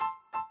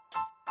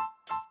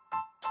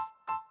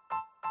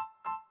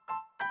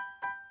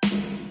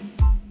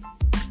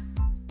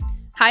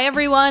Hi,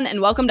 everyone,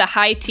 and welcome to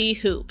High Tea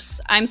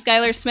Hoops. I'm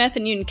Skylar Smith,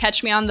 and you can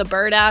catch me on the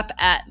Bird app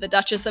at the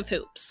Duchess of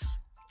Hoops.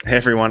 Hey,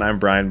 everyone, I'm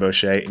Brian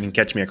Boucher, and you can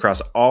catch me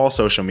across all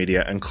social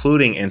media,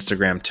 including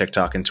Instagram,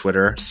 TikTok, and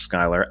Twitter,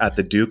 Skylar, at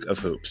the Duke of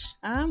Hoops.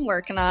 I'm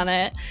working on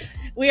it.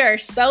 We are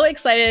so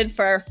excited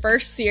for our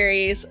first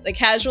series, the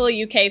Casual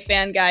UK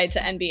Fan Guide to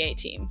NBA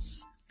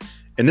Teams.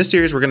 In this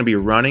series, we're going to be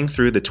running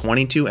through the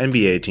 22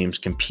 NBA teams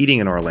competing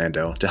in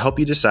Orlando to help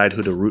you decide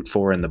who to root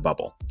for in the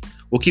bubble.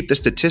 We'll keep the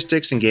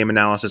statistics and game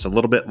analysis a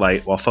little bit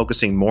light while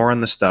focusing more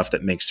on the stuff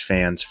that makes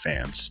fans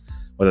fans,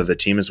 whether the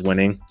team is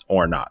winning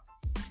or not.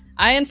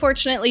 I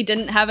unfortunately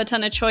didn't have a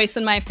ton of choice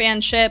in my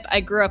fanship. I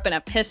grew up in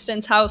a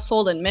Pistons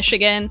household in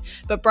Michigan.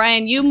 But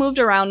Brian, you moved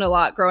around a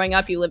lot growing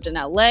up. You lived in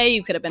LA.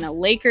 You could have been a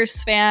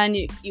Lakers fan.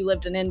 You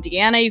lived in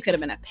Indiana. You could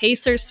have been a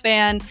Pacers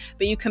fan.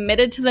 But you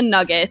committed to the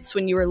Nuggets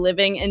when you were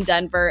living in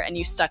Denver, and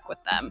you stuck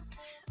with them.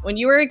 When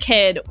you were a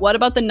kid, what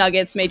about the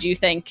Nuggets made you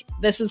think,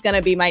 this is going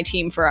to be my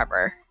team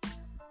forever?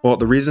 Well,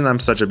 the reason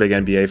I'm such a big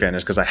NBA fan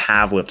is because I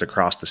have lived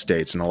across the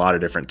states in a lot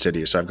of different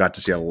cities. So I've got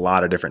to see a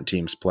lot of different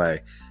teams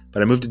play.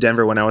 But I moved to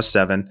Denver when I was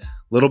 7, a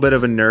little bit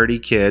of a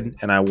nerdy kid,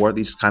 and I wore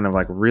these kind of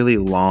like really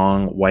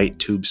long white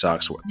tube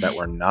socks that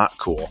were not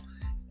cool.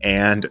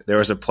 And there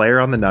was a player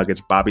on the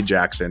Nuggets, Bobby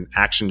Jackson,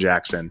 Action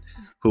Jackson,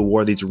 who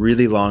wore these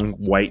really long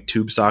white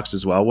tube socks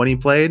as well when he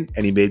played,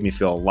 and he made me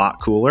feel a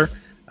lot cooler.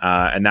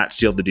 And that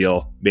sealed the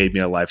deal, made me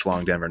a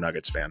lifelong Denver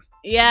Nuggets fan.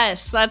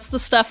 Yes, that's the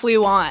stuff we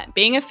want.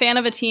 Being a fan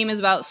of a team is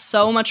about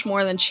so much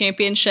more than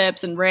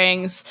championships and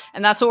rings,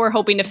 and that's what we're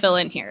hoping to fill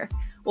in here.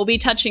 We'll be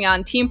touching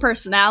on team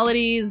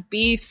personalities,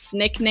 beefs,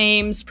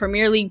 nicknames,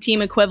 Premier League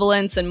team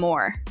equivalents, and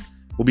more.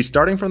 We'll be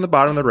starting from the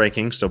bottom of the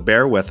rankings, so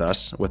bear with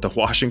us with the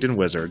Washington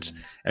Wizards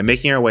and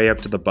making our way up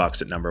to the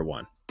Bucks at number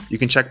 1. You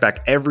can check back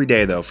every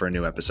day, though, for a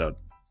new episode.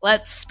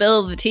 Let's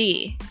spill the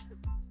tea.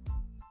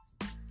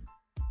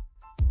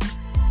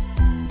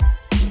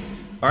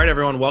 All right,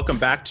 everyone, welcome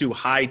back to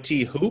High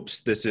Tea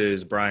Hoops. This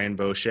is Brian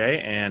Boucher,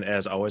 and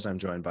as always, I'm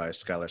joined by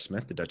Skylar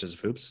Smith, the Duchess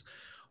of Hoops.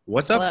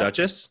 What's up,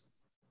 Duchess?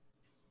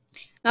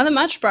 Nothing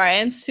much,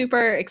 Brian.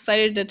 Super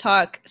excited to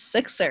talk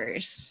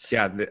Sixers.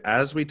 Yeah,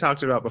 as we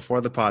talked about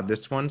before the pod,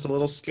 this one's a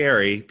little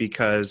scary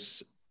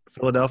because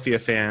Philadelphia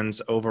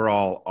fans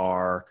overall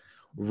are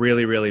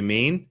really, really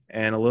mean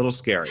and a little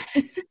scary.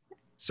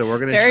 So we're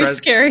going to Very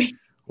scary.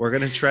 We're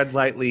going to tread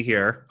lightly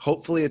here.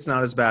 Hopefully it's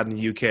not as bad in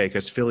the UK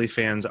because Philly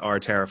fans are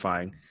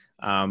terrifying.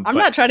 I'm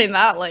not treading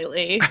that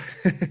lightly.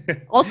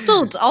 I'll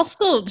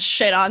still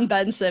shit on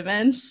Ben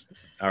Simmons.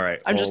 All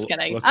right. I'm just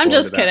kidding.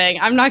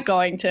 I'm not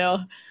going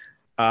to.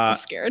 I'm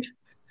scared.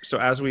 So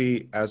as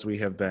we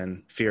have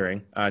been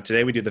fearing,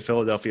 today we do the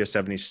Philadelphia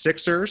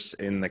 76ers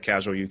in the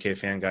Casual UK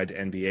Fan Guide to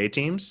NBA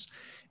Teams.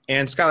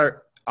 And Skylar,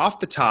 off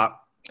the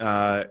top,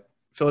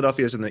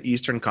 Philadelphia is in the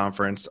Eastern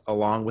Conference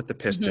along with the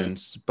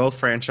Pistons. Mm-hmm. Both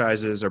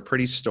franchises are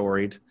pretty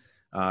storied.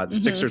 The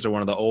Sixers are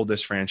one of the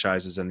oldest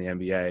franchises in the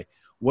NBA.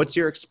 What's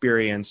your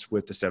experience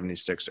with the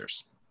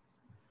 76ers?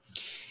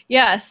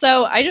 Yeah,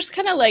 so I just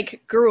kind of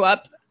like grew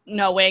up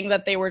knowing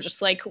that they were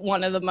just like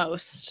one of the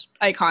most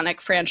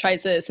iconic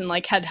franchises and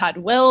like had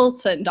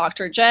Wilt and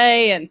Dr.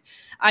 J, and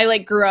I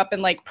like grew up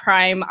in like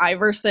prime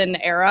Iverson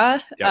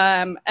era.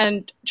 Yep.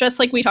 And just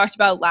like we talked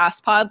about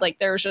last pod, like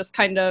there was just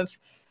kind of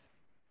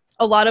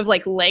a lot of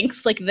like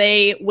links. Like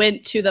they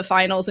went to the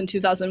finals in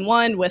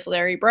 2001 with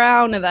Larry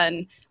Brown, and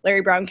then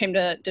Larry Brown came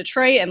to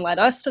Detroit and led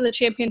us to the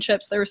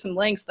championships. There were some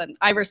links. Then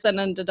Iverson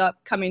ended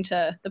up coming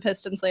to the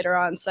Pistons later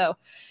on. So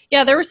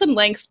yeah, there were some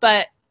links,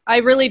 but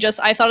I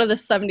thought of the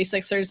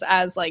 76ers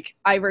as like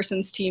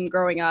Iverson's team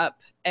growing up,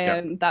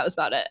 and that was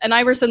about it. And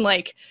Iverson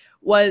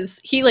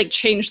he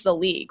changed the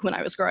league when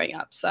I was growing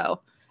up.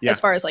 So as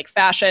far as like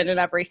fashion and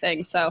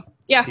everything. So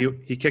yeah.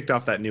 He kicked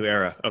off that new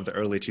era of the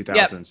early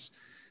 2000s.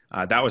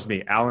 Yep. That was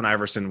me. Allen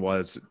Iverson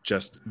was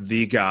just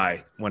the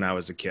guy when I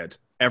was a kid.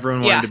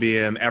 Everyone wanted to be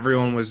him.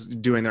 Everyone was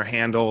doing their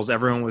handles.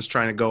 Everyone was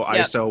trying to go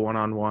ISO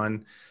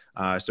one-on-one.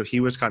 So he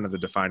was kind of the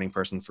defining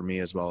person for me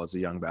as well as a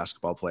young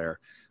basketball player,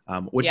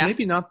 which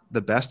maybe not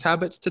the best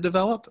habits to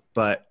develop,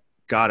 but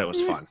God, it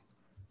was fun.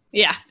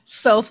 Yeah,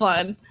 so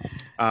fun.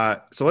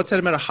 So let's hit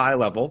them at a high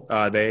level.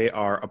 They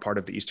are a part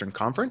of the Eastern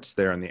Conference.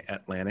 They're in the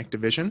Atlantic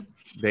Division.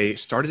 They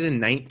started in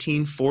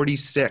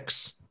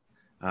 1946.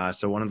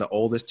 So one of the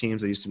oldest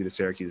teams. They used to be the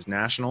Syracuse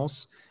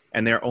Nationals.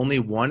 And they're only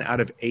one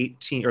out of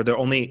 18, or they're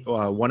only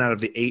one out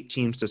of the 8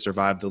 teams to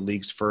survive the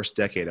league's first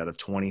decade out of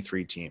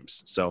 23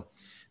 teams. So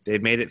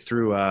they've made it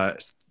through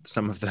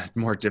some of the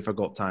more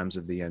difficult times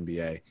of the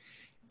NBA.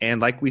 And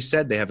like we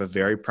said, they have a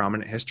very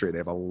prominent history. They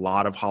have a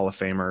lot of Hall of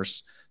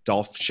Famers: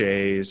 Dolph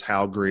Schayes,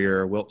 Hal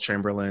Greer, Wilt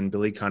Chamberlain,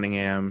 Billy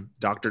Cunningham,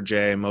 Dr.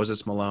 J,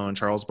 Moses Malone,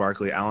 Charles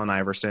Barkley, Allen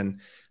Iverson.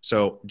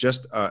 So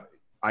just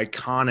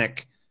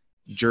iconic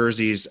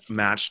jerseys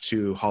matched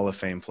to Hall of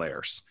Fame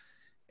players.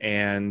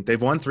 And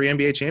they've won 3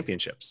 NBA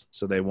championships.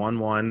 So they won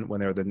one when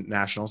they were the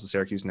Nationals, the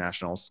Syracuse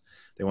Nationals.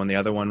 They won the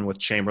other one with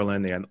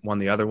Chamberlain. They won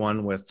the other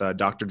one with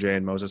Dr. J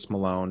and Moses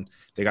Malone.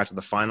 They got to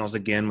the finals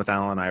again with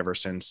Allen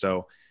Iverson.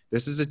 So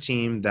this is a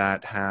team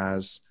that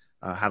has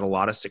had a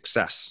lot of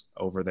success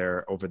over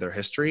their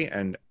history,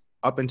 and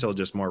up until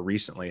just more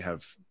recently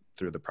have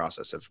through the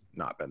process have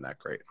not been that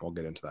great. We'll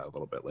get into that a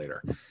little bit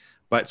later.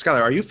 But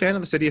Skylar, are you a fan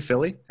of the city of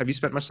Philly? Have you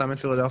spent much time in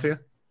Philadelphia?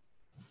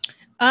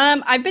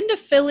 I've been to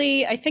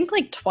Philly, I think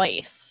like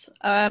twice.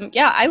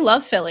 Yeah, I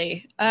love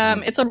Philly.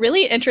 It's a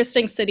really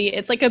interesting city.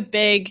 It's like a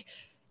big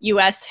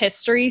U.S.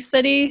 history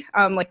city.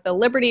 Like the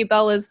Liberty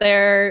Bell is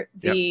there.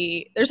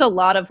 There's a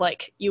lot of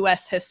like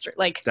U.S. history,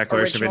 like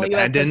Declaration of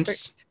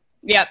Independence.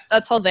 Yeah,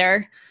 that's all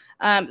there.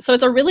 So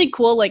it's a really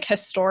cool like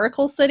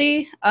historical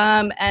city.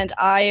 And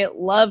I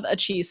love a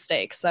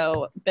cheesesteak,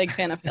 so big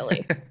fan of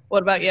Philly.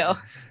 What about you?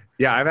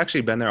 Yeah, I've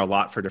actually been there a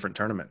lot for different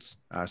tournaments.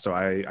 So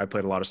I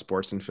played a lot of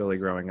sports in Philly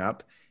growing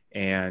up.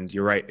 And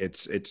you're right,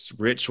 it's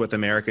rich with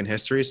American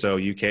history. So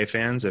UK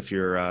fans, if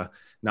you're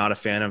not a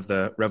fan of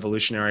the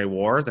Revolutionary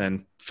War,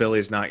 then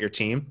Philly's not your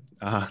team.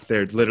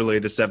 They're literally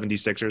the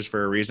 76ers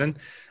for a reason.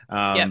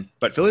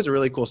 But Philly's a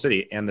really cool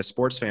city, and the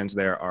sports fans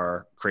there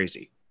are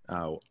crazy.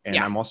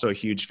 I'm also a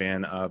huge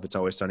fan of It's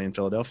Always Sunny in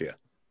Philadelphia.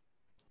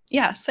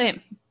 Yeah,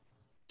 same.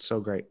 So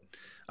great.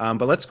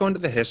 But let's go into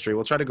the history.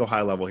 We'll try to go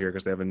high level here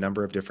because they have a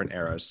number of different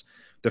eras.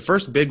 The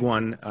first big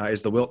one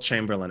is the Wilt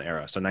Chamberlain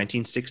era. So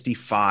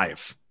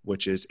 1965,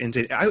 which is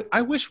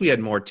I wish we had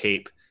more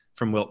tape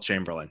from Wilt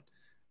Chamberlain.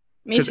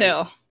 Me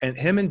too. And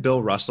him and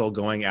Bill Russell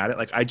going at it.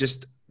 Like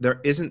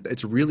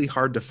it's really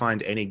hard to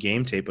find any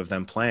game tape of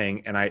them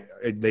playing. And I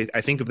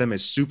think of them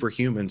as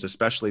superhumans,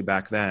 especially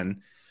back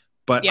then,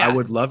 but I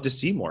would love to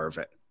see more of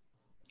it.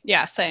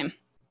 Yeah, same.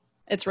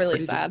 It's really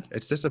sad.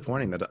 It's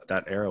disappointing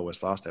that era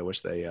was lost. I wish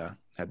they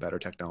had better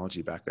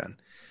technology back then.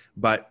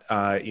 But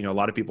a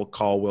lot of people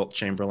call Wilt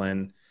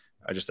Chamberlain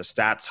just a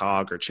stats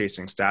hog or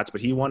chasing stats,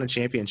 but he won a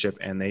championship,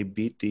 and they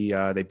beat the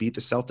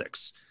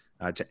Celtics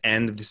to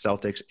end the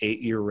Celtics'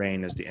 8-year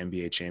reign as the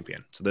NBA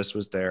champion. So this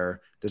is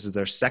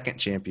their second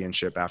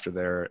championship after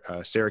their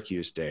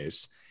Syracuse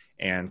days,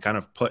 and kind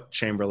of put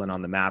Chamberlain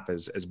on the map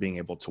as being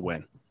able to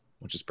win,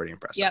 which is pretty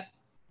impressive. Yep.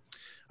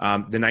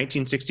 The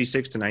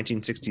 1966 to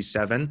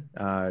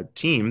 1967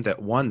 team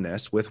that won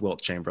this with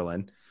Wilt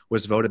Chamberlain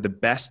was voted the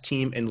best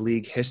team in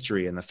league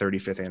history in the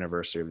 35th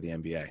anniversary of the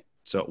NBA.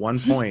 So at one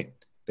point,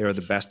 they were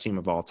the best team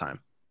of all time.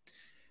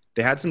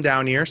 They had some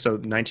down years. So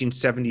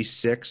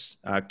 1976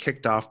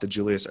 kicked off the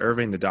Julius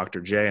Erving, the Dr.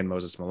 J, and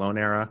Moses Malone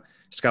era.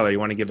 Skylar, you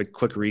want to give a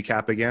quick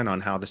recap again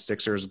on how the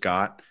Sixers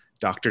got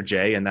Dr.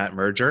 J in that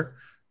merger?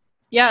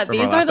 Yeah,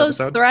 these are those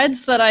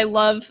threads that I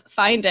love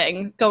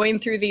finding going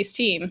through these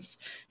teams.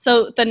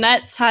 So the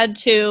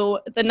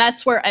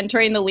Nets were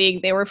entering the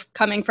league. They were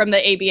coming from the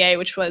ABA,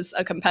 which was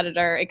a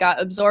competitor. It got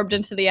absorbed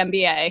into the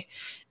NBA.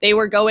 They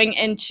were going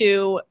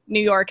into New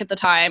York at the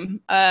time.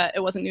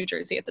 It wasn't New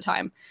Jersey at the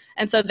time.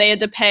 And so they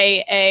had to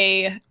pay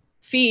a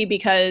fee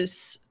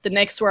because the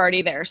Knicks were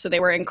already there. So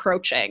they were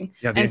encroaching.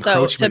 Yeah, and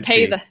so to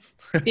pay the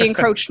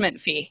encroachment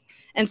fee.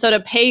 And so to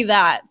pay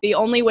that, the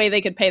only way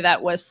they could pay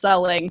that was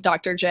selling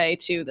Dr. J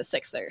to the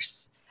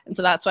Sixers. And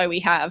so that's why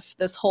we have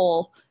this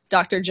whole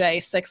Dr.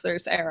 J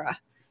Sixers era.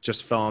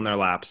 Just fell in their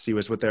laps. He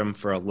was with them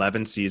for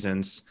 11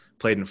 seasons,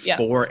 played in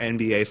 4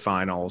 NBA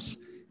finals,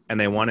 and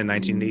they won in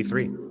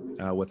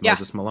 1983 with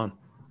Moses Malone.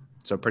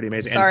 So pretty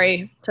amazing.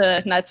 Sorry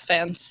to Nets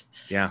fans.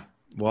 Yeah.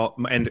 Well,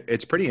 and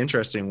it's pretty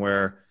interesting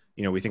where,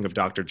 we think of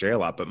Dr. J a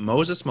lot, but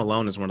Moses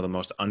Malone is one of the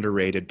most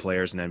underrated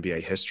players in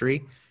NBA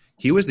history.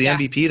 He was the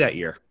MVP that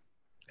year.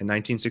 In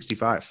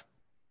 1965.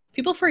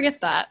 People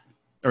forget that.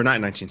 Or not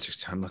in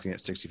 1960. I'm looking at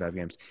 65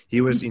 games.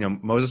 He was,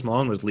 Moses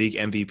Malone was league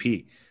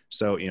MVP.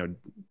 So,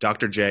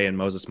 Dr. J and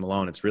Moses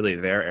Malone, it's really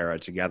their era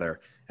together.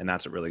 And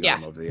that's what really got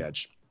them over the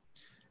edge.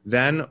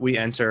 Then we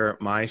enter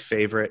my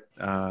favorite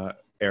era,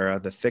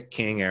 the Thick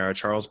King era,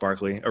 Charles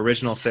Barkley,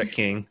 original Thick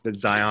King that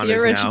Zion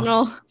is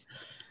now.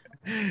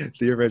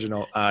 The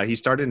original. He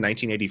started in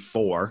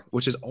 1984,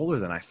 which is older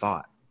than I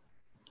thought.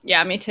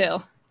 Yeah, me too.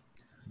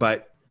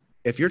 But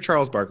if you're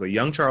Charles Barkley,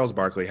 young Charles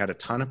Barkley had a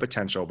ton of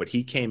potential, but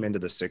he came into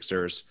the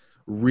Sixers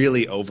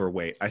really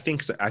overweight. I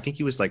think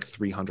he was like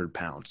 300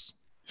 pounds.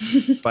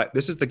 But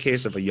this is the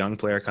case of a young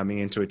player coming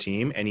into a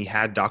team, and he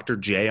had Dr.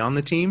 J on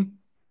the team.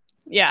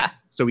 Yeah.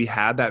 So he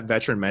had that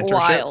veteran mentorship.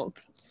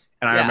 Wild.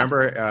 And I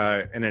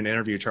remember in an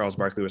interview, Charles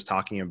Barkley was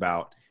talking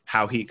about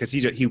how because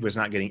he was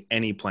not getting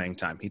any playing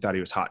time. He thought he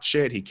was hot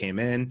shit. He came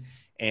in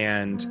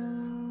and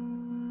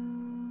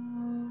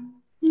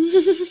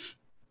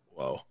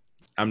whoa.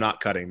 I'm not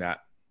cutting that.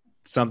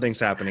 Something's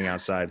happening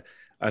outside.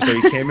 So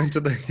he came into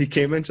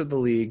the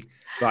league,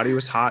 thought he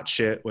was hot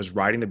shit, was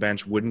riding the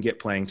bench, wouldn't get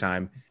playing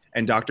time,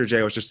 and Dr.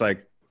 J was just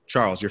like,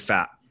 Charles, you're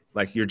fat.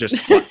 Like you're just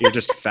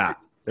fat.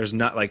 There's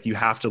not like you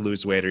have to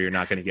lose weight or you're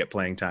not going to get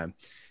playing time.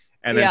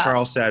 And then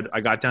Charles said, I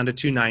got down to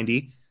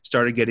 290,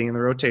 started getting in the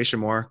rotation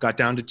more, got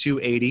down to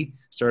 280,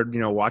 started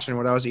watching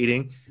what I was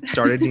eating,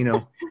 started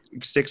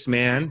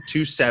 6-man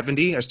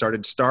 270. I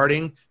started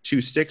starting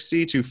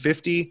 260,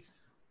 250,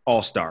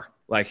 all-star.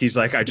 Like, he's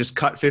like, I just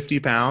cut 50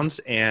 pounds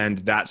and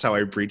that's how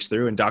I breached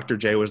through. And Dr.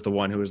 J was the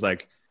one who was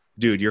like,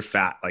 dude, you're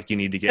fat. Like, you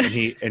need to get,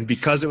 and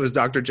because it was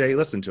Dr. J, he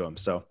listened to him.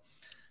 So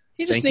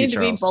he just needed to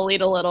be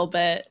bullied a little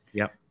bit.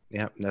 Yep.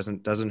 Yeah,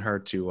 doesn't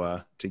hurt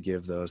to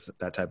give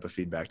that type of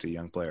feedback to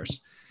young players.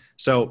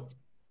 So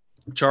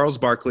Charles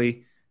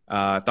Barkley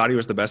thought he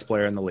was the best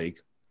player in the league.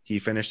 He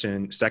finished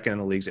in second in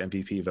the league's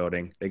MVP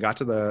voting. They got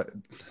to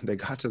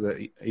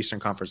the Eastern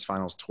Conference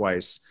Finals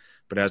twice,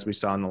 but as we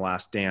saw in The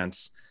Last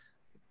Dance,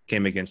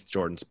 came against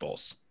Jordan's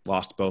Bulls,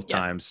 lost both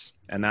times,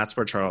 and that's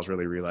where Charles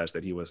really realized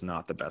that he was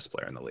not the best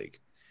player in the league.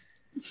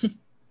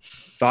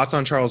 Thoughts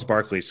on Charles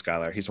Barkley,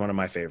 Skylar? He's one of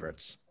my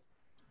favorites.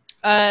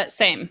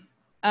 Same.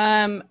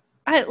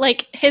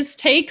 His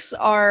takes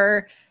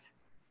are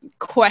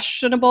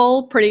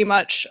questionable pretty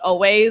much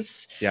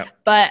always. Yeah.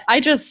 But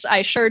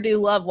I sure do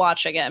love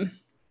watching him.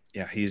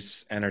 Yeah,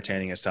 he's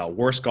entertaining as hell.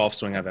 Worst golf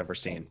swing I've ever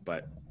seen,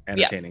 but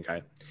entertaining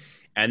guy.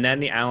 And then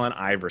the Allen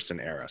Iverson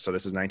era. So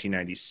this is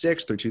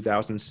 1996 through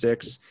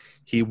 2006.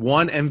 He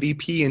won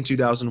MVP in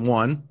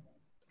 2001.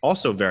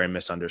 Also very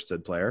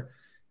misunderstood player.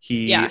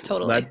 He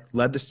totally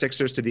led the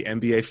Sixers to the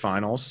NBA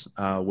Finals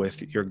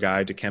with your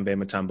guy, Dikembe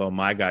Mutombo,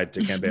 my guy,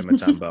 Dikembe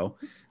Mutombo.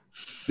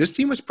 This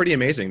team was pretty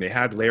amazing. They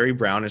had Larry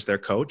Brown as their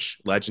coach,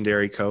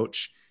 legendary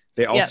coach.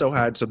 They also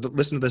had,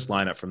 listen to this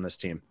lineup from this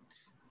team.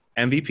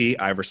 MVP,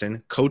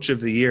 Iverson, Coach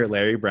of the Year,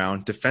 Larry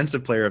Brown,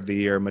 Defensive Player of the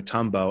Year,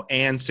 Mutombo,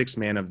 and Sixth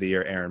Man of the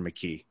Year, Aaron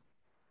McKie.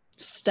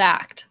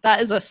 Stacked.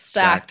 That is a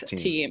stacked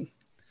team.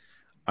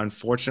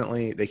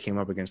 Unfortunately, they came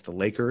up against the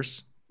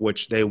Lakers,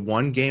 which they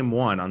won game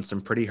one on some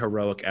pretty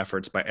heroic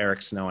efforts by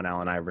Eric Snow and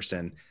Allen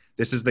Iverson.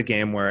 This is the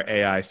game where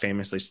AI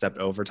famously stepped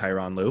over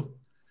Tyronn Lue.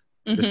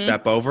 The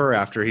step over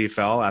after he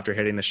fell, after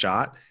hitting the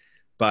shot.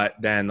 But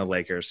then the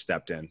Lakers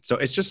stepped in. So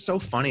it's just so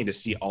funny to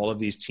see all of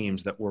these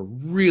teams that were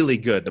really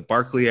good. The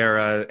Barkley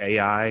era,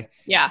 AI.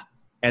 Yeah.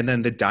 And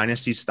then the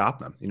dynasties stop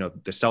them. You know,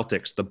 the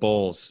Celtics, the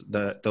Bulls,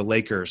 the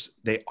Lakers,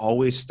 they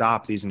always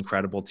stop these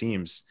incredible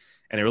teams.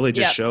 And it really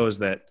just shows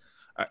that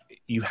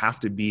you have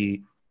to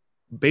be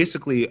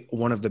basically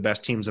one of the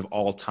best teams of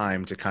all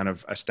time to kind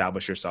of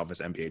establish yourself as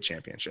NBA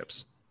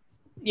championships.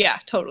 Yeah,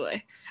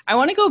 totally. I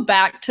want to go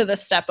back to the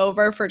step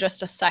over for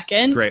just a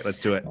second. Great, let's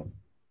do it.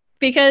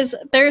 Because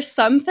there's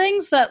some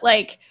things that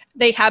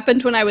they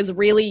happened when I was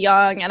really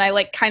young, and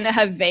I kind of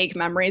have vague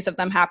memories of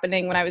them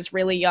happening when I was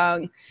really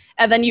young,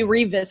 and then you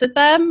revisit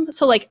them.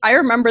 So I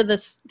remember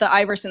the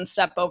Iverson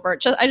step over.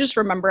 I just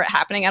remember it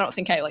happening. I don't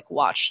think I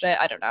watched it.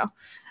 I don't know.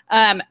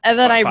 And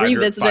then I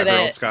revisited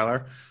it.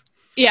 Skylar.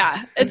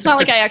 Yeah, it's not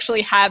like I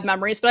actually have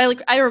memories,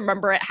 but I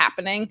remember it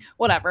happening.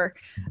 Whatever.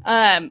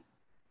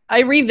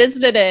 I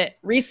revisited it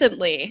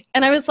recently,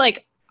 and I was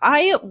like,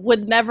 I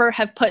would never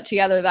have put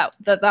together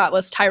that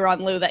was Tyronn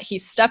Lue that he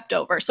stepped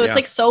over. So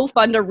it's so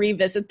fun to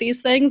revisit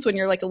these things when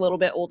you're a little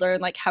bit older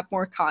and have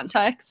more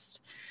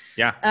context.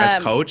 Yeah,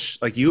 as coach,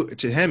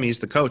 to him, he's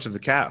the coach of the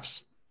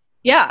Cavs.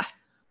 Yeah,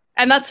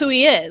 and that's who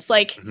he is.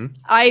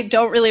 I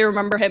don't really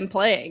remember him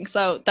playing,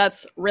 so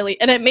that's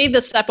really, and it made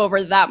the step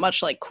over that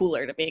much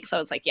cooler to me. So I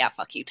was like, yeah,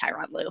 fuck you,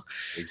 Tyronn Lue.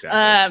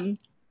 Exactly.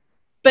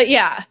 But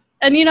yeah,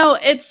 and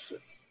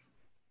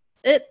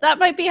that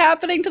might be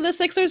happening to the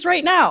Sixers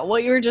right now.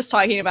 What you were just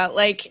talking about,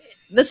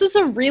 the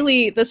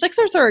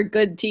Sixers are a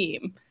good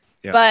team,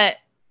 but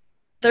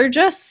they're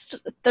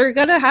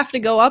gonna have to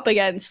go up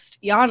against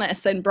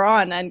Giannis and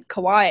Braun and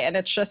Kawhi, and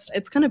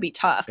it's gonna be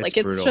tough.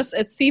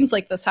 It seems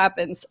like this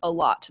happens a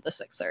lot to the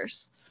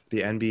Sixers.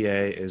 The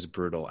NBA is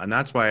brutal, and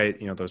that's why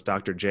those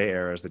Dr. J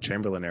eras, the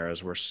Chamberlain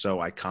eras, were so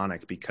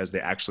iconic because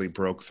they actually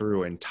broke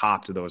through and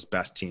topped those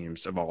best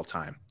teams of all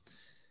time.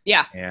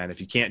 Yeah. And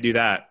if you can't do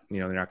that,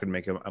 they're not going to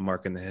make a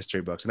mark in the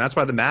history books. And that's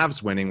why the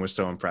Mavs winning was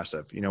so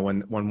impressive.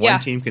 When one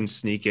team can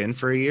sneak in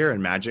for a year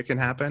and magic can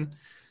happen.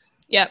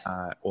 Yeah.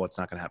 Well, it's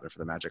not going to happen for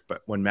the Magic,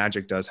 but when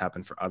magic does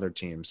happen for other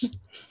teams,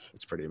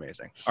 it's pretty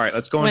amazing. All right,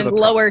 let's go into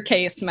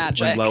lowercase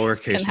magic. When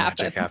lowercase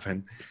magic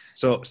happen.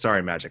 So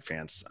sorry, Magic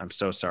fans. I'm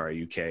so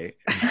sorry, UK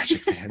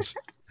Magic fans.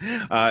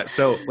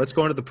 So let's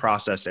go into the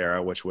process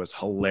era, which was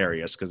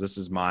hilarious because this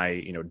is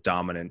my,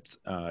 dominant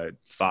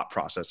thought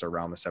process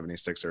around the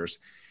 76ers.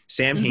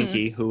 Sam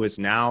Hinkie, who is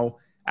now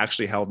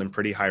actually held in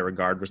pretty high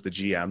regard, was the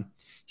GM.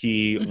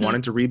 He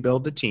wanted to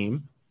rebuild the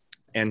team.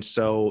 And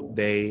so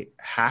they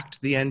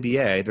hacked the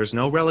NBA. There's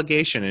no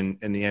relegation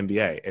in the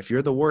NBA. If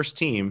you're the worst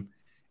team,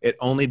 it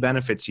only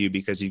benefits you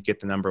because you get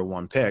the number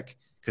one pick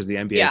because the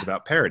NBA is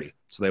about parity.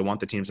 So they want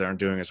the teams that aren't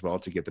doing as well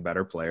to get the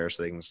better players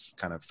so they can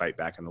kind of fight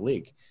back in the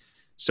league.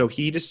 So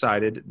he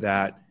decided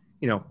that,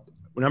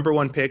 number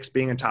one picks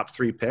being a top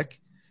 3 pick,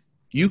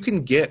 you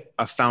can get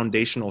a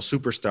foundational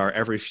superstar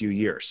every few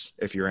years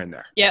if you're in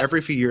there. Yep.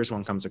 Every few years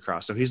one comes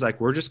across. So he's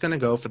like, we're just going to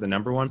go for the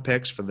number one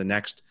picks for the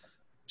next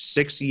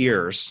 6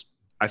 years.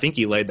 I think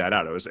he laid that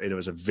out. It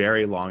was a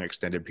very long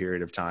extended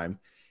period of time,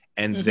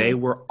 and they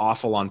were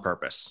awful on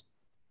purpose.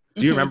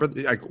 Do you remember,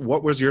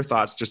 what was your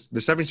thoughts? Just the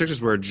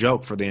 76ers were a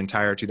joke for the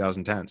entire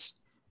 2010s.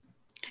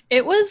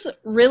 It was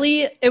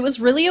really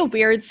a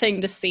weird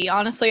thing to see.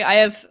 Honestly, I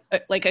have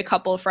a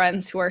couple of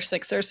friends who are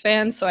Sixers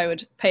fans, so I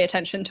would pay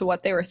attention to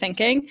what they were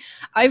thinking.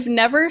 I've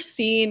never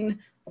seen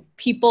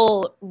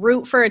people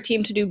root for a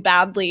team to do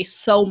badly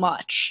so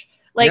much.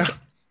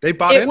 They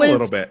bought in a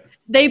little bit.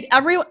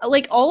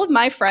 all of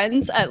my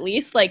friends at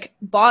least like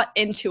bought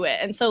into it.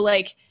 And so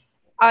like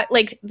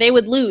they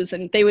would lose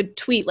and they would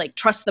tweet like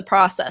trust the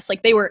process,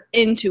 like they were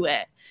into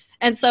it.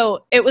 And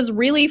so it was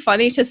really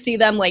funny to see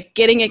them like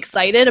getting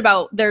excited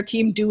about their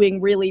team doing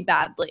really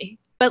badly,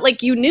 but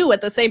like you knew at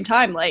the same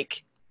time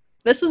like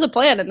this is a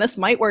plan and this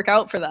might work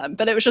out for them.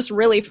 But it was just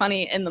really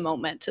funny in the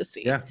moment to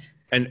see. Yeah.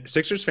 And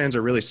Sixers fans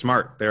are really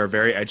smart. They're a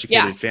very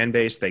educated fan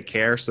base. They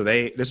care. So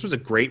this was a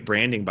great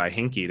branding by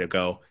Hinkie to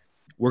go,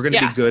 we're going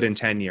to be good in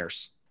 10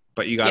 years,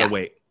 but you got to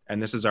wait.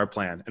 And this is our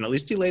plan. And at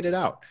least he laid it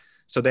out.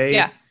 So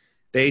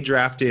they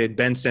drafted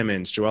Ben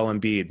Simmons, Joel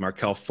Embiid,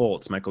 Markelle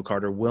Fultz, Michael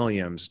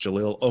Carter-Williams,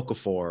 Jahlil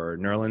Okafor,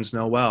 Nerlens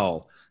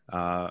Noel.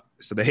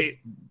 So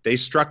they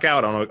struck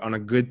out on a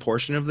good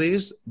portion of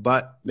these,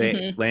 but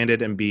they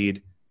landed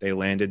Embiid. They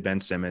landed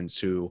Ben Simmons,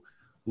 who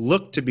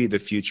look to be the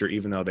future,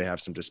 even though they have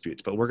some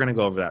disputes. But we're going to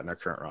go over that in their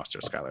current roster,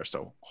 Skylar.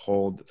 So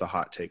hold the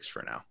hot takes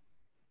for now.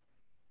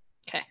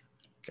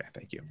 Okay,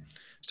 thank you.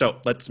 So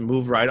let's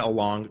move right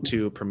along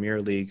to Premier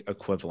League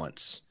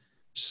equivalents.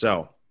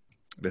 So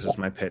this is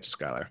my pitch,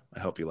 Skylar. I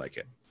hope you like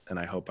it. And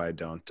I hope I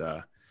don't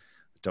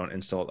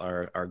insult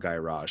our guy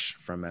Raj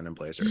from Men in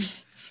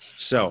Blazers.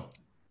 So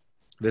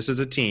this is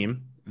a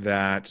team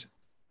that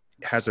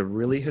has a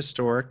really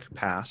historic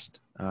past.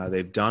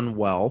 They've done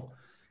well,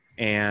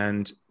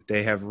 and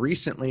they have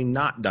recently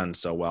not done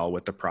so well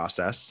with the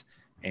process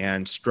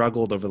and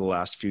struggled over the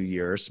last few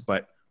years,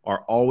 but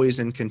are always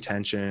in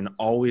contention,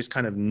 always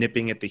kind of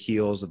nipping at the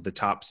heels of the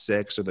top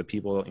six or the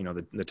people,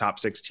 the top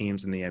six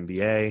teams in the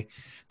NBA.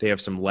 They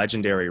have some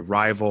legendary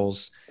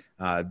rivals,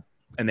 and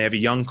they have a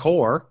young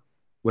core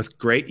with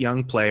great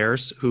young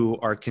players who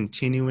are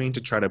continuing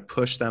to try to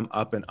push them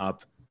up and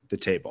up the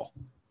table.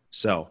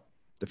 So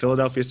the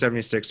Philadelphia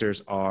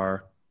 76ers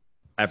are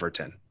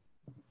Everton.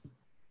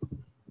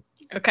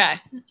 Okay.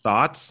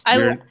 Thoughts?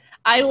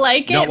 I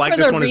like it. You don't like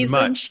this one as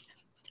much.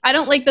 I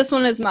don't like this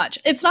one as much.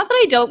 It's not that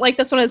I don't like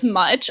this one as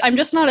much. I'm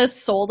just not as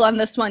sold on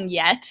this one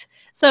yet.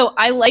 So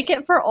I like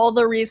it for all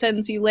the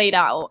reasons you laid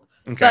out.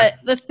 Okay. But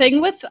the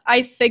thing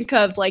I think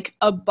of like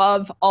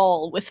above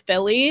all with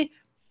Philly,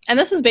 and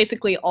this is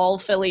basically all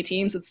Philly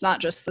teams. It's not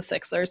just the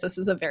Sixers. This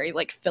is a very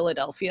like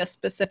Philadelphia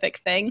specific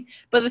thing.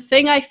 But the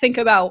thing I think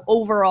about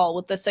overall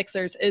with the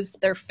Sixers is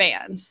their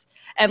fans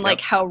and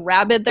like how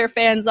rabid their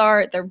fans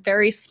are. They're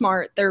very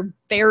smart. They're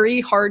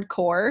very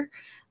hardcore.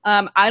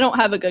 I don't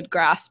have a good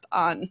grasp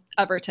on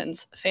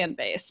Everton's fan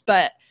base,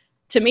 but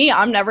to me,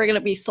 I'm never going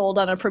to be sold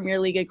on a Premier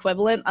League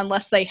equivalent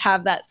unless they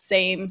have that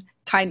same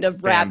kind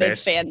of rabid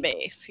fan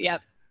base.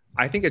 Yep.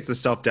 I think it's the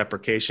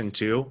self-deprecation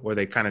too, where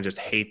they kind of just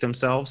hate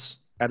themselves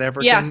at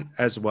Everton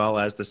as well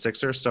as the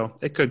Sixers. So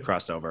it could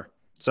cross over.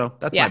 So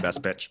that's my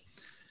best pitch.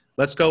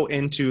 Let's go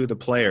into the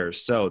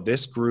players. So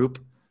this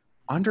group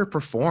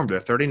underperformed. They're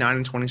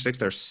 39-26.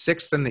 They're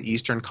sixth in the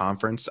Eastern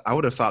Conference. I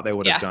would have thought they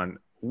would have done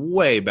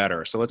way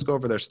better. So let's go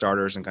over their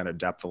starters and kind of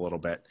depth a little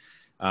bit.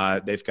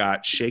 They've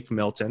got Shake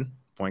Milton,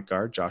 point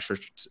guard, Josh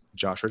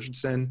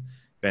Richardson,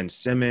 Ben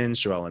Simmons,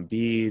 Joel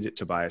Embiid,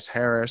 Tobias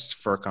Harris,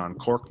 Furkan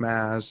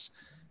Korkmaz.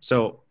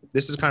 So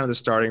this is kind of the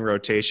starting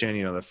rotation,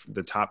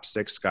 the top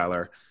six,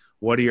 Skylar.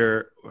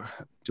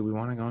 Do we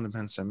want to go into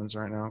Ben Simmons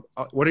right now?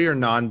 What are your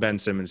non-Ben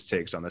Simmons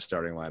takes on the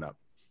starting lineup?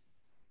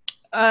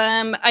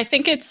 I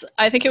think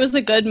it was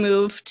a good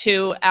move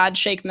to add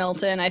Shake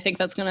Milton. I think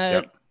that's going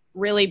to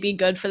really be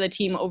good for the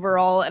team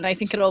overall. And I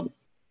think it'll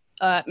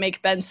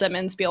make Ben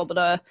Simmons be able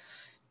to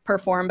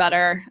perform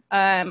better.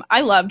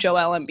 I love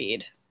Joel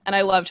Embiid and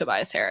I love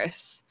Tobias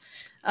Harris.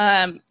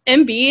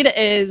 Embiid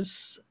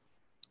is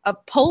a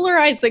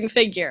polarizing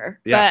figure,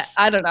 but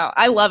I don't know.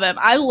 I love him.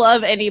 I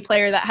love any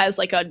player that has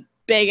like a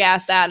big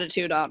ass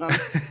attitude on him.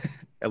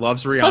 It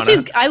loves Rihanna.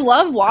 Plus I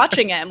love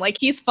watching him. Like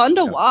he's fun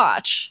to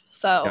watch.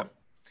 So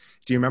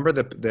do you remember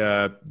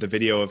the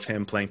video of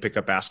him playing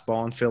pickup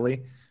basketball in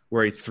Philly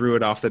where he threw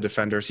it off the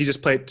defenders? He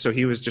just played. So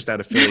he was just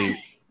at a Philly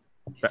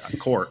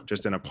court,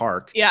 just in a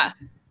park. Yeah.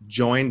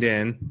 Joined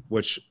in,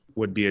 which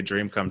would be a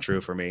dream come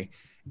true for me.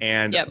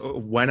 And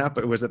went up,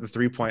 it was at the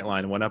 3-point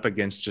line, went up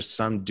against just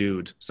some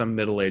dude, some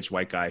middle-aged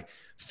white guy,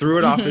 threw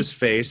it off his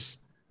face,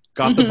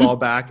 got the ball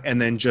back,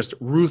 and then just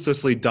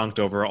ruthlessly dunked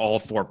over all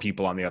four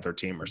people on the other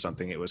team or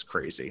something. It was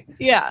crazy.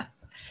 Yeah.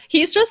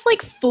 He's just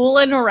like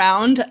fooling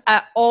around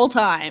at all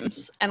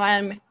times, and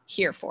I'm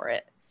here for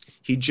it.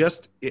 He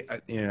just, I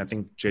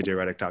think JJ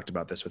Redick talked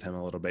about this with him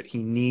a little bit.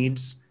 He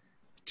needs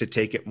to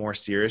take it more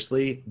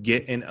seriously,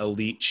 get in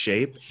elite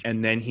shape,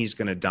 and then he's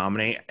going to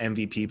dominate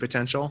MVP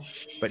potential.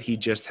 But he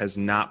just has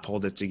not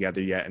pulled it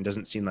together yet and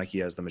doesn't seem like he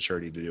has the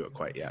maturity to do it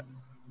quite yet.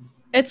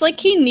 It's like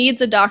he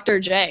needs a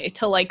Dr. J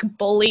to like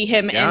bully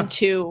him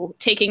into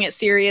taking it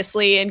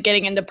seriously and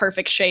getting into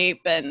perfect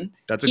shape. And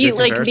that's a good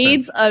comparison.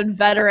 Needs a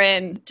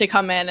veteran to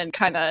come in and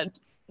kind of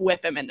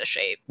whip him into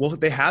shape. Well,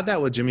 they had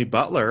that with Jimmy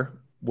Butler,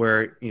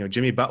 where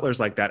Jimmy Butler's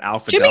like that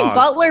alpha Jimmy dog. Jimmy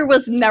Butler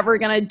was never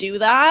gonna do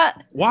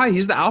that. Why?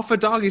 He's the alpha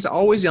dog. He's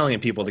always yelling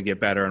at people to get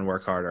better and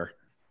work harder.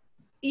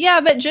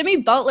 Yeah, but Jimmy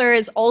Butler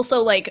is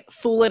also like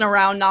fooling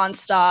around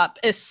nonstop,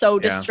 is so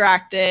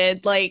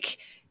distracted. Like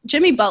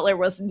Jimmy Butler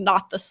was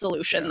not the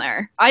solution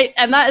there.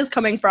 And that is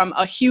coming from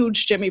a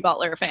huge Jimmy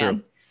Butler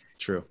fan.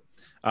 True.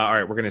 All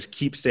right, we're going to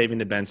keep saving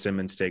the Ben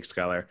Simmons take,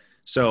 Skylar.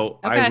 So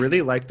Okay. I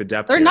really like the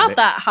depth. They're not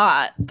that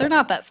hot. They're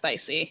not that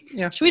spicy.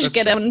 Yeah. Should we just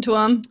get into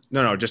them?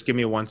 No, just give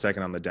me 1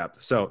 second on the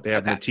depth. So they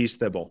have Matisse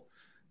Thybulle.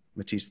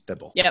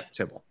 Yep.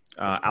 Thybulle.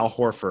 Al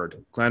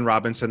Horford, Glenn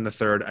Robinson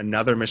III,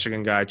 another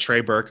Michigan guy,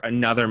 Trey Burke,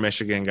 another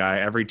Michigan guy.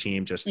 Every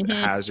team just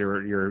has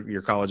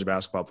your college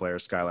basketball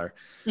players, Skylar.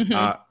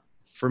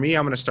 For me,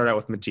 I'm going to start out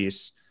with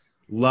Matisse.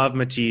 Love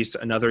Matisse,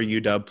 another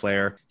UW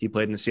player. He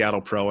played in the Seattle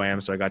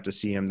Pro-Am, so I got to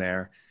see him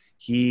there.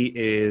 He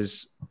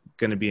is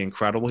going to be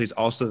incredible. He's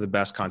also the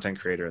best content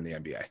creator in the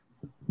NBA.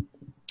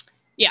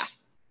 Yeah.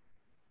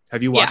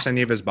 Have you watched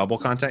any of his bubble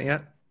content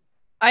yet?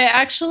 I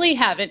actually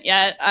haven't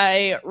yet,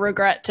 I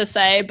regret to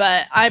say,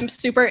 but I'm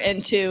super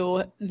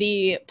into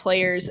the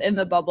players in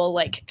the bubble,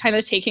 like kind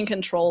of taking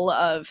control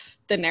of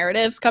the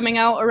narratives coming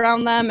out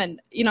around them.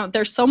 And, you know,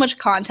 there's so much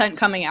content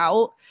coming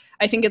out.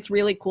 I think it's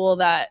really cool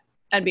that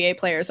NBA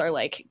players are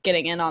like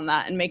getting in on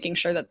that and making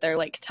sure that they're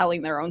like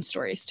telling their own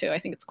stories too. I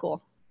think it's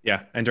cool.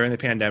 Yeah. And during the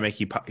pandemic,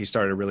 he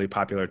started a really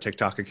popular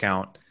TikTok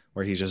account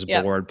where he's just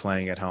bored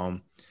playing at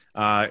home.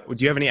 Do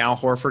you have any Al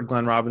Horford,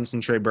 Glenn Robinson,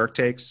 Trey Burke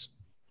takes?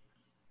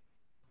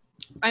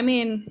 I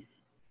mean,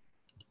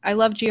 I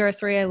love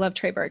GR3. I love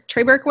Trey Burke.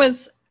 Trey Burke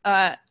was,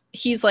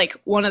 he's like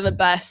one of the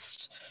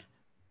best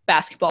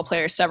basketball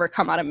players to ever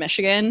come out of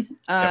Michigan.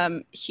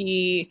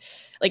 He,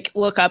 like,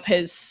 look up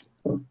his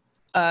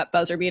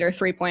buzzer beater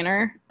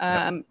 3-pointer.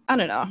 I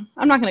don't know.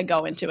 I'm not going to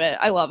go into it.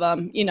 I love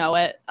him. You know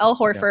it. Al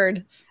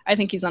Horford, I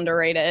think he's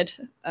underrated.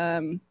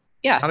 I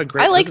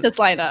like this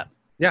lineup.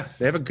 Yeah,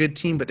 they have a good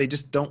team, but they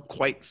just don't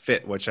quite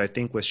fit, which I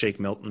think with Shake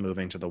Milton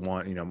moving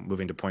to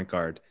moving to point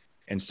guard,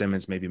 and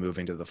Simmons maybe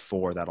moving to the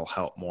 4, that'll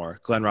help more.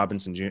 Glenn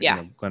Robinson Jr.,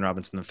 Glenn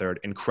Robinson III,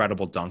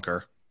 incredible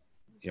dunker,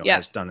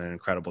 has done an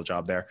incredible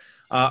job there.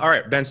 All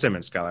right, Ben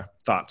Simmons, Skylar,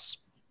 thoughts?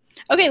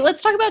 Okay,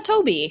 let's talk about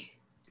Toby.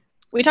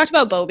 We talked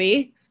about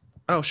Bobby.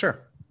 Oh, sure.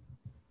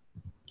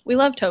 We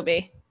love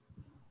Toby.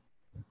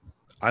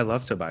 I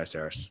love Tobias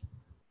Harris.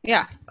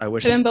 Yeah. I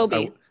wish him and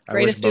Bobby.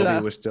 Greatest Bobby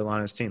duo. was still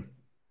on his team.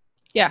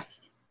 Yeah.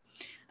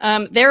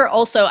 They're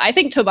also, I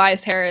think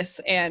Tobias Harris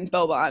and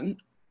Boban,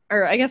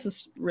 or I guess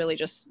it's really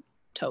just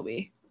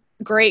Toby.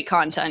 Great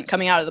content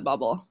coming out of the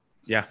bubble.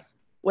 Yeah.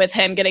 With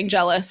him getting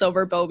jealous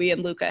over Bobby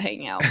and Luka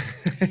hanging out.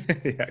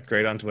 Yeah,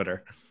 great on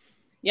Twitter.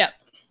 Yep.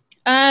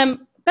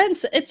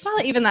 It's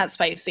not even that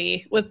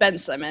spicy with Ben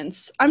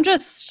Simmons. I'm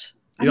just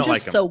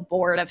so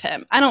bored of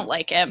him. I don't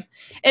like him.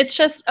 It's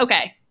just,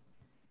 okay.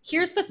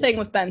 Here's the thing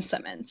with Ben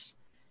Simmons.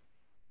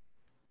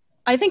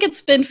 I think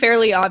it's been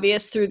fairly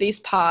obvious through these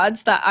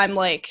pods that I'm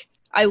like,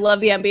 I love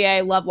the NBA. I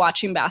love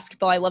watching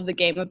basketball. I love the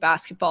game of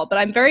basketball. But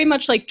I'm very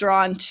much like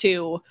drawn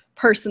to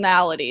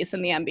personalities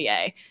in the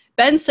NBA.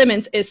 Ben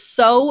Simmons is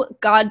so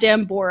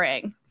goddamn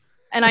boring.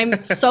 And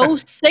I'm so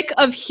sick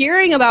of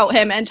hearing about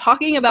him and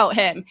talking about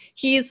him.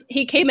 He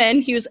came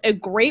in. He was a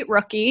great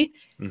rookie.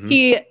 Mm-hmm.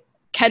 He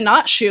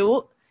cannot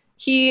shoot.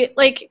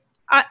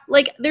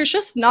 There's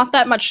just not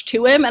that much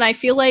to him. And I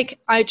feel like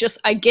I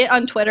get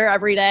on Twitter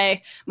every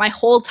day. My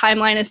whole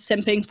timeline is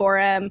simping for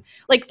him.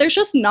 Like, there's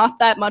just not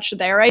that much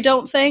there, I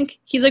don't think.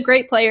 He's a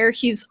great player.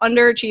 He's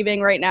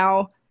underachieving right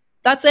now.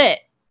 That's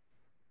it.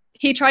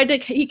 He kind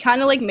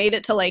of like made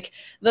it to like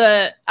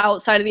the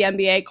outside of the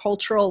NBA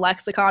cultural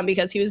lexicon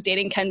because he was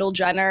dating Kendall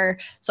Jenner.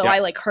 So I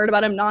like heard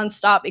about him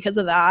nonstop because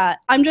of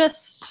that. I'm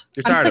sick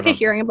of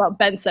hearing about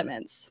Ben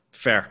Simmons.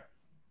 Fair.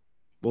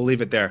 We'll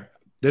leave it there.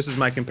 This is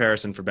my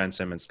comparison for Ben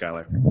Simmons,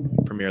 Skylar,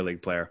 Premier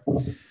League player.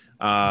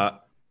 Ben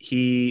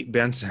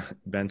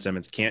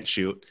Simmons can't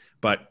shoot,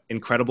 but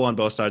incredible on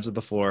both sides of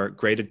the floor,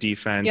 great at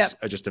defense,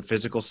 just a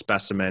physical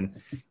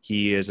specimen.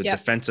 He is a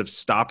defensive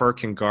stopper,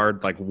 can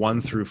guard like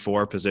 1 through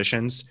 4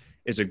 positions,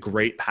 is a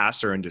great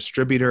passer and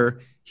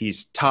distributor.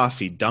 He's tough.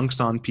 He dunks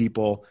on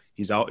people.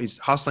 He's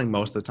hustling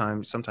most of the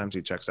time. Sometimes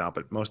he checks out,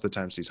 but most of the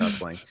times he's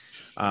hustling.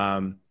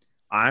 I'm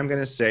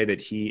going to say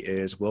that he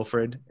is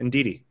Wilfred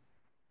Ndidi.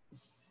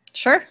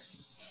 Sure.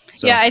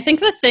 So, yeah, I think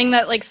the thing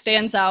that like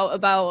stands out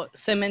about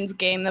Simmons'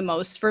 game the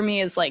most for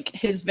me is like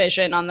his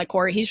vision on the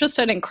court. He's just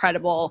an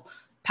incredible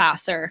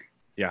passer.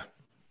 Yeah.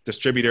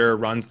 Distributor,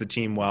 runs the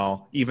team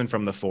well, even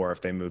from the 4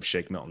 if they move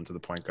Shake Milton to the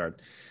point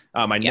guard.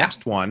 My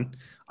next one,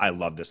 I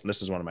love this. And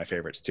this is one of my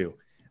favorites too.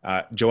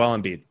 Joel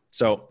Embiid.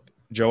 So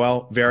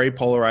Joel, very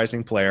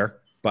polarizing player,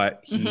 but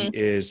he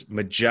is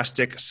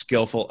majestic,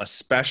 skillful,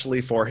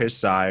 especially for his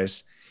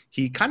size.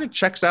 He kind of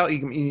checks out.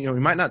 You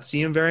might not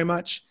see him very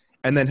much.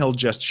 And then he'll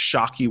just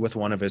shock you with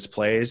one of his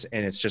plays.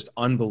 And it's just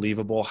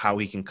unbelievable how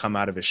he can come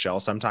out of his shell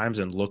sometimes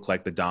and look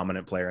like the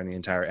dominant player in the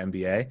entire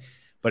NBA,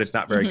 but it's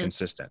not very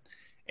consistent.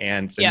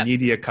 And the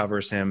media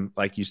covers him,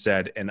 like you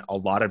said, in a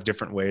lot of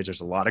different ways.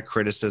 There's a lot of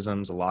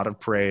criticisms, a lot of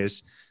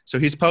praise. So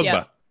he's Pogba.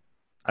 Yeah.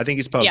 I think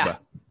he's Pogba. Yeah.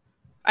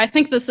 I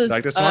think this is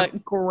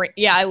great.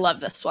 Yeah, I love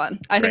this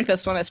one. I think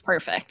this one is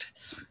perfect.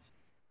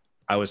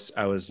 I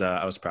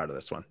was proud of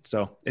this one.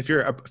 So if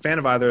you're a fan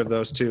of either of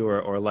those two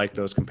or like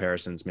those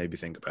comparisons, maybe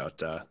think about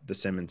the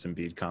Simmons and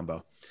Embiid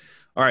combo.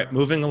 All right,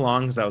 moving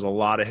along, because that was a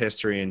lot of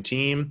history and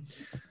team.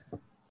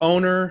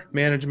 Owner,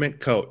 management,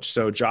 coach.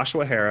 So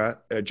Joshua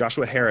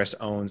Harris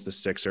owns the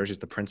Sixers. He's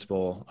the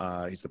principal.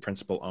 He's the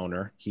principal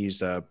owner.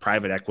 He's a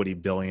private equity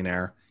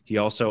billionaire. He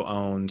also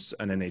owns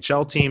an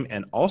NHL team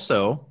and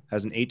also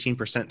has an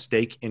 18%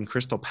 stake in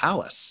Crystal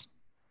Palace.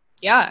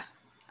 Yeah,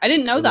 I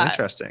didn't know that.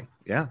 Interesting.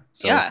 Yeah.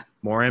 So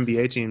more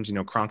NBA teams.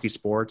 Kroenke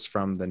Sports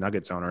from the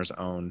Nuggets owners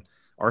own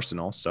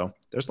Arsenal. So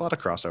there's a lot of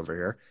crossover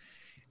here.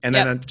 And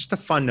then just a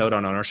fun note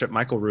on ownership,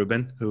 Michael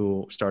Rubin,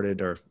 who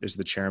started or is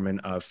the chairman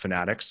of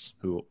Fanatics,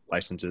 who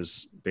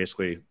licenses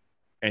basically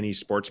any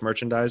sports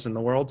merchandise in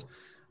the world.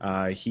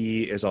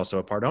 He is also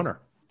a part owner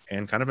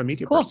and kind of a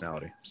media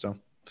personality. So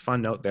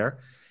fun note there.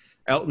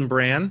 Elton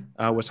Brand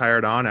was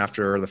hired on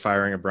after the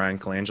firing of Brian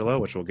Colangelo,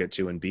 which we'll get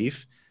to in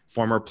beef.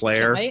 Former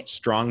player,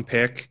 strong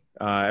pick.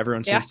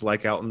 Everyone seems to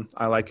like Elton.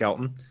 I like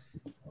Elton.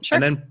 Sure.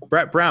 And then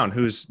Brett Brown,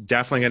 who's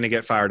definitely going to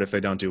get fired if they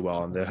don't do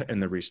well in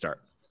the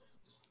restart.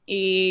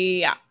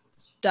 Yeah,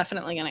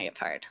 definitely going to get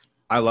fired.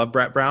 I love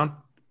Brett Brown,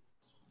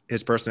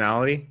 his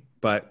personality,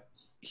 but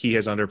he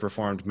has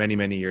underperformed many,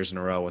 many years in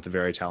a row with a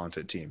very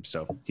talented team.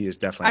 So he is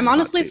definitely. I'm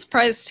honestly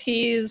surprised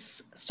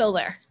he's still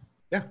there.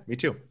 Yeah, me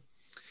too.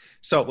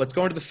 So let's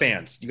go into the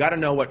fans. You got to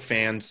know what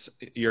fans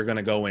you're going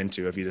to go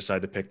into if you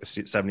decide to pick the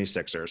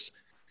 76ers.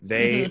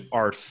 They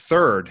are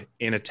third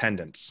in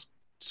attendance.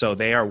 So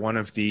they are one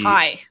of the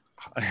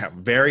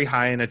very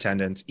high in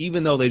attendance,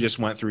 even though they just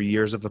went through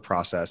years of the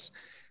process.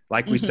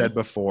 Like we said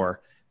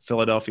before,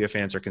 Philadelphia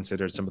fans are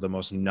considered some of the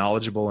most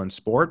knowledgeable in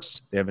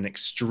sports. They have an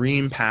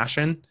extreme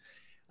passion,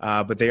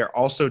 but they are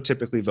also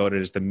typically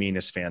voted as the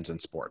meanest fans in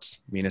sports,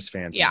 meanest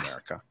fans in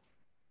America.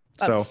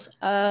 That's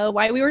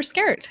why we were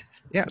scared.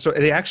 Yeah, so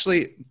they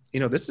actually,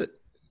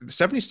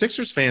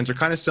 76ers fans are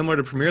kind of similar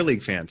to Premier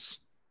League fans.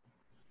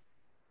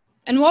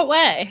 In what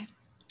way?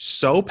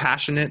 So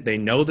passionate. They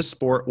know the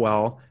sport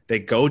well. They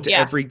go to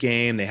every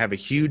game. They have a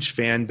huge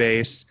fan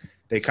base.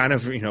 They kind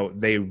of,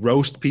 they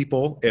roast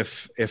people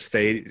if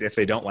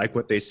they don't like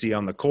what they see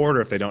on the court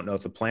or if they don't know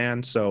the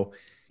plan. So,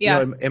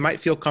 it might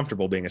feel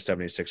comfortable being a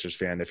 76ers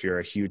fan if you're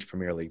a huge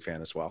Premier League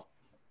fan as well.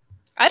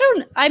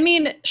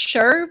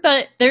 Sure,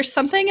 but there's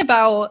something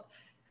about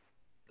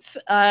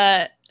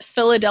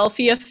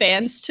Philadelphia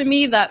fans to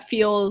me that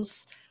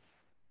feels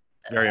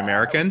very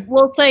American.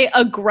 We'll say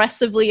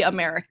aggressively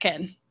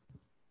American.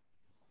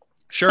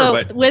 Sure, so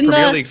but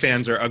Premier League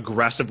fans are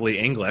aggressively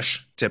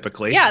English,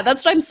 typically. Yeah,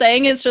 that's what I'm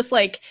saying. It's just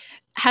like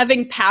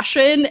having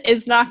passion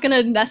is not going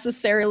to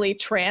necessarily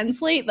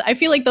translate. I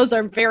feel like those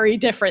are very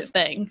different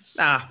things.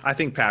 I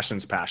think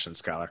passion's passion,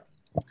 Skylar.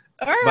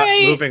 All right.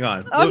 But moving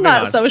on. I'm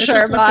not so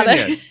sure about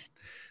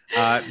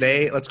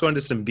it. Let's go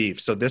into some beef.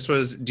 So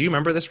do you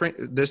remember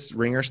this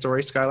Ringer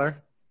story, Skylar?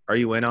 Are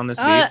you in on this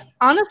beef?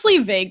 Honestly,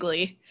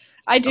 vaguely.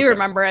 I do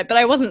remember it, but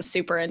I wasn't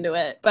super into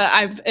it. But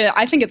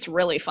I think it's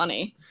really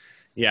funny.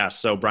 Yeah,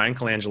 so Brian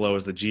Colangelo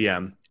is the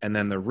GM, and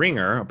then The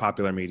Ringer, a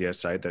popular media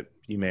site that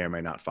you may or may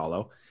not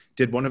follow,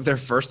 did one of their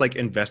first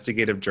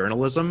investigative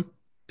journalism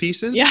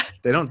pieces. Yeah.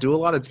 They don't do a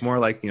lot. It's more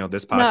like,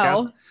 this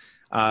podcast.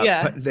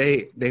 No. But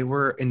they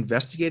were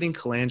investigating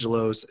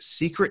Colangelo's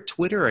secret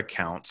Twitter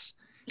accounts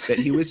that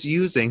he was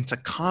using to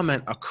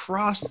comment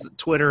across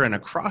Twitter and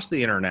across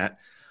the internet,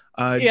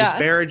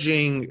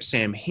 disparaging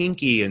Sam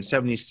Hinkie and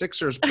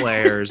 76ers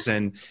players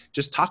and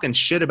just talking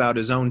shit about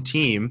his own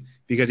team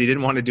because he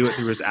didn't want to do it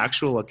through his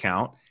actual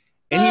account.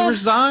 And he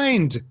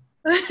resigned.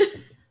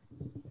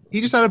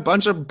 He just had a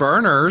bunch of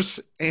burners,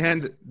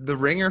 and The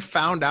Ringer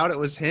found out it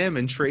was him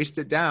and traced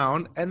it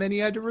down, and then he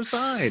had to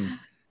resign.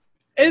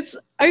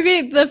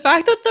 The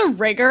fact that The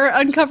Ringer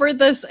uncovered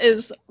this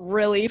is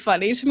really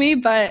funny to me,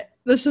 but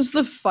this is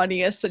the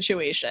funniest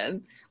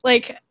situation.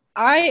 What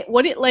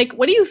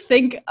do you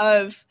think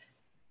of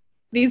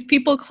these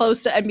people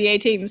close to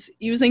NBA teams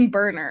using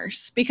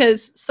burners?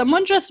 Because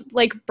someone just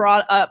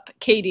brought up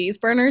KD's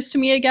burners to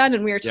me again,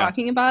 and we were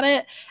talking about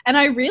it, and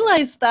I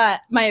realized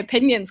that my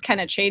opinions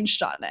kind of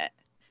changed on it.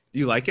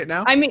 You like it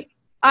now? I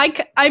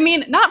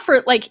mean, not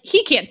for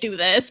he can't do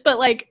this, but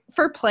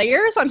for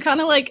players, I'm kind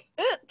of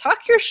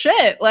talk your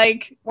shit.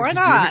 Why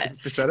not?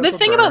 The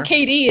thing about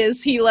KD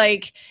is he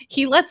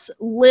lets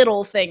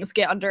little things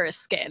get under his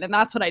skin, and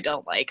that's what I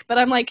don't like. But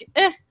I'm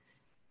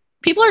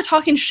people are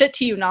talking shit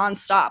to you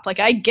nonstop.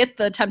 I get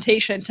the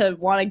temptation to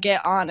want to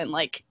get on and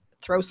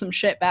throw some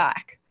shit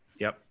back.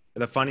 Yep.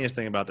 The funniest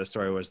thing about this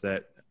story was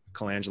that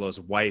Colangelo's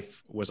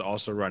wife was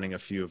also running a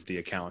few of the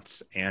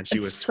accounts, and she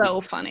was so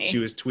funny. She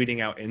was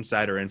tweeting out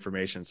insider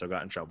information, so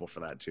got in trouble for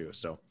that too.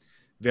 So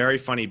very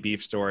funny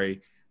beef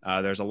story.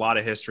 There's a lot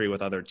of history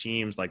with other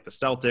teams like the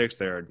Celtics.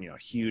 They're a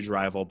huge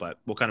rival, but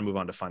we'll kind of move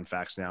on to fun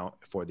facts now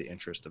for the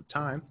interest of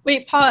time.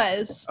 Wait,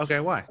 pause. Okay,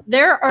 why?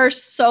 There are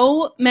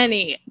so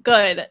many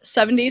good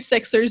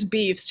 76ers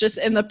beefs just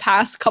in the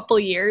past couple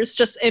years.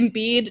 Just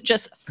Embiid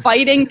just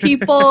fighting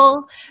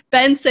people.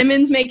 Ben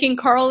Simmons making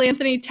Karl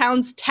Anthony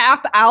Towns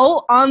tap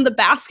out on the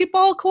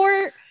basketball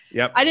court.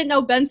 Yep. I didn't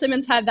know Ben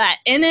Simmons had that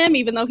in him,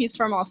 even though he's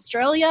from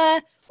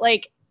Australia.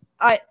 Like,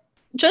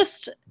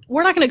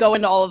 we're not going to go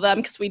into all of them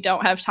because we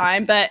don't have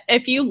time, but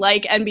if you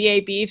like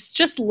NBA beefs,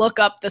 just look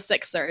up the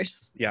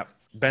Sixers. Yep.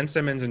 Ben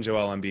Simmons and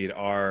Joel Embiid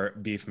are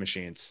beef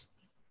machines.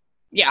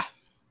 Yeah.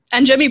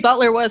 And Jimmy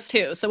Butler was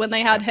too. So when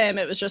they had him,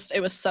 it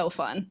was so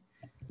fun.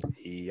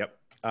 Yep.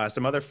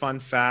 Some other fun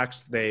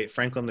facts.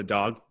 Franklin the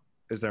dog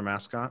is their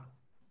mascot.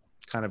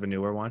 Kind of a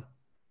newer one.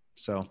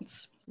 So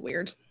it's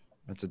weird.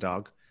 It's a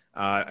dog.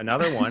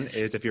 Another one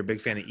is, if you're a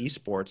big fan of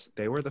esports,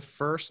 they were the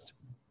first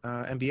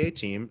NBA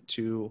team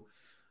to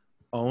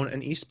own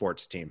an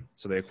esports team.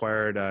 So they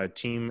acquired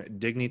Team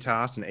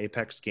Dignitas and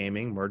Apex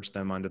Gaming, merged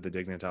them under the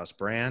Dignitas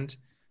brand.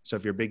 So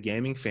if you're a big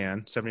gaming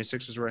fan,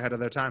 76ers were ahead of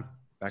their time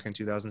back in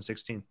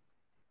 2016.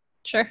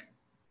 Sure.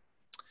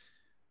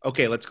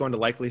 Okay, let's go into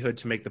likelihood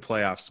to make the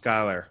playoffs.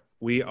 Skylar,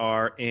 we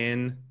are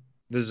in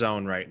the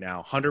zone right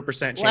now.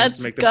 100% chance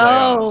to make the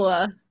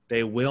playoffs.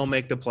 They will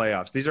make the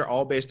playoffs. These are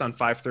all based on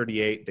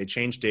 538. They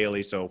change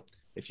daily. So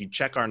if you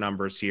check our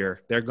numbers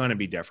here, they're going to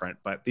be different,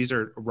 but these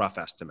are rough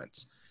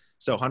estimates.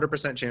 So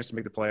 100% chance to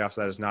make the playoffs.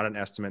 That is not an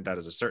estimate. That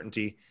is a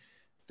certainty.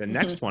 The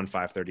next one,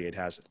 538,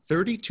 has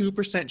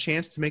 32%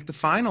 chance to make the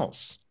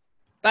finals.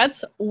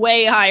 That's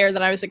way higher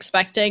than I was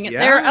expecting. Yeah.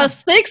 They're a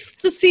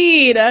sixth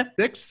seed.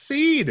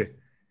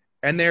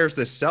 And there's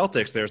the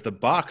Celtics. There's the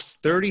Bucks.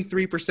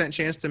 33%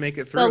 chance to make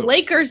it through. The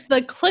Lakers,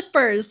 the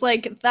Clippers.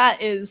 Like,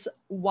 that is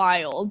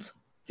wild.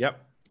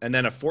 Yep. And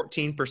then a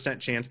 14%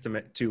 chance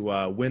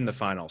to win the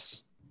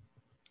finals.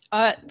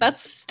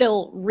 That's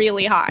still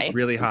really high.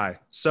 Really high.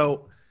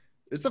 So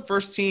this is the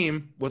first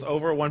team with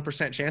over a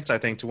 1% chance, I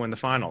think, to win the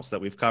finals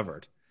that we've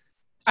covered.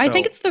 I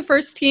think it's the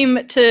first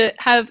team to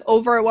have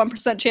over a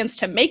 1% chance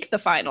to make the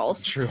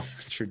finals. True.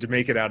 To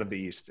make it out of the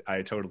East.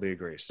 I totally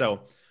agree. So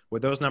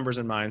with those numbers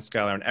in mind,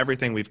 Skylar, and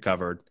everything we've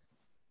covered,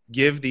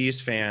 give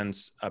these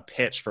fans a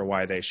pitch for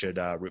why they should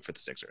root for the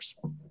Sixers.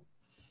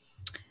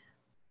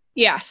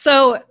 Yeah.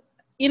 So,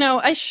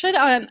 I should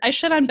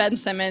on Ben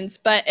Simmons,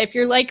 but if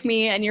you're like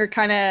me and you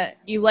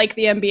like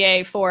the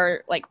NBA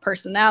for like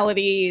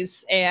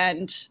personalities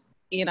and,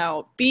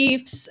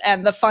 beefs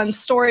and the fun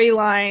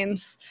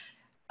storylines,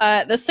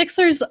 the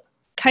Sixers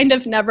kind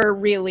of never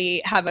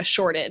really have a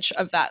shortage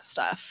of that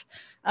stuff.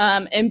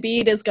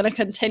 Embiid is going to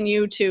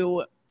continue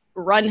to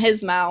run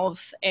his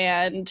mouth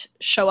and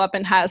show up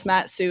in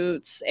hazmat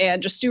suits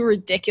and just do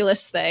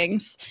ridiculous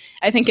things.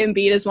 I think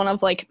Embiid is one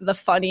of like the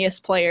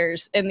funniest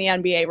players in the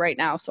NBA right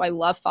now, so I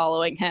love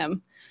following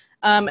him.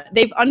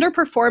 They've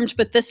underperformed,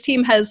 but this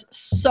team has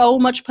so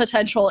much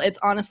potential. It's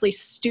honestly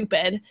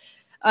stupid.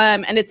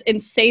 And it's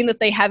insane that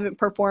they haven't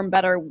performed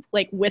better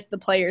like with the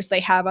players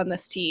they have on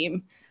this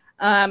team.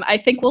 I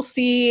think we'll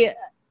see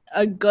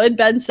a good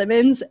Ben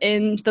Simmons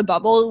in the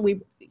bubble.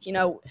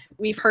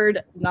 We've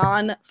heard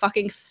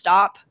non-fucking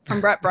stop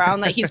from Brett Brown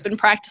that he's been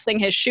practicing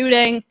his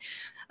shooting.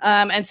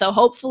 And so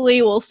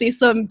hopefully we'll see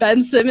some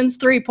Ben Simmons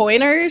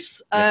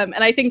three-pointers. And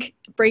I think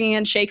bringing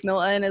in Shake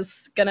Milton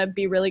is going to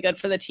be really good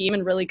for the team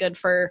and really good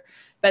for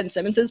Ben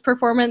Simmons'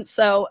 performance.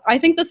 So I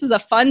think this is a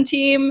fun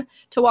team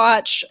to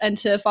watch and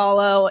to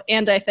follow.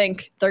 And I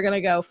think they're going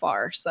to go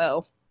far.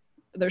 So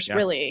there's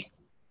really,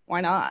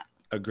 why not?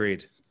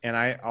 Agreed. And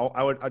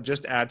I'd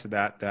just add to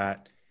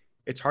that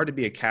it's hard to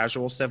be a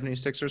casual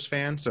 76ers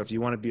fan. So if you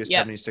want to be a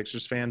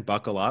 76ers fan,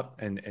 buckle up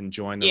and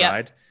join the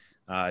ride.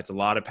 It's a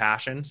lot of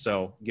passion.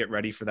 So get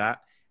ready for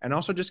that. And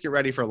also just get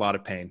ready for a lot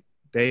of pain.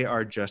 They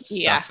are just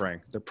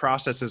suffering. The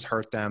process has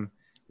hurt them.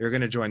 You're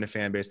going to join the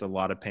fan base with a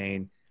lot of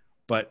pain,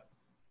 but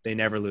they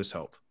never lose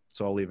hope.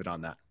 So I'll leave it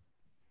on that.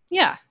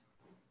 Yeah.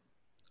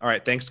 All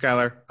right. Thanks,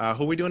 Skylar.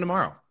 Who are we doing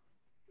tomorrow?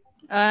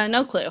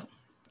 No clue.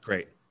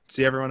 Great.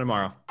 See everyone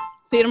tomorrow.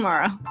 See you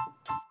tomorrow.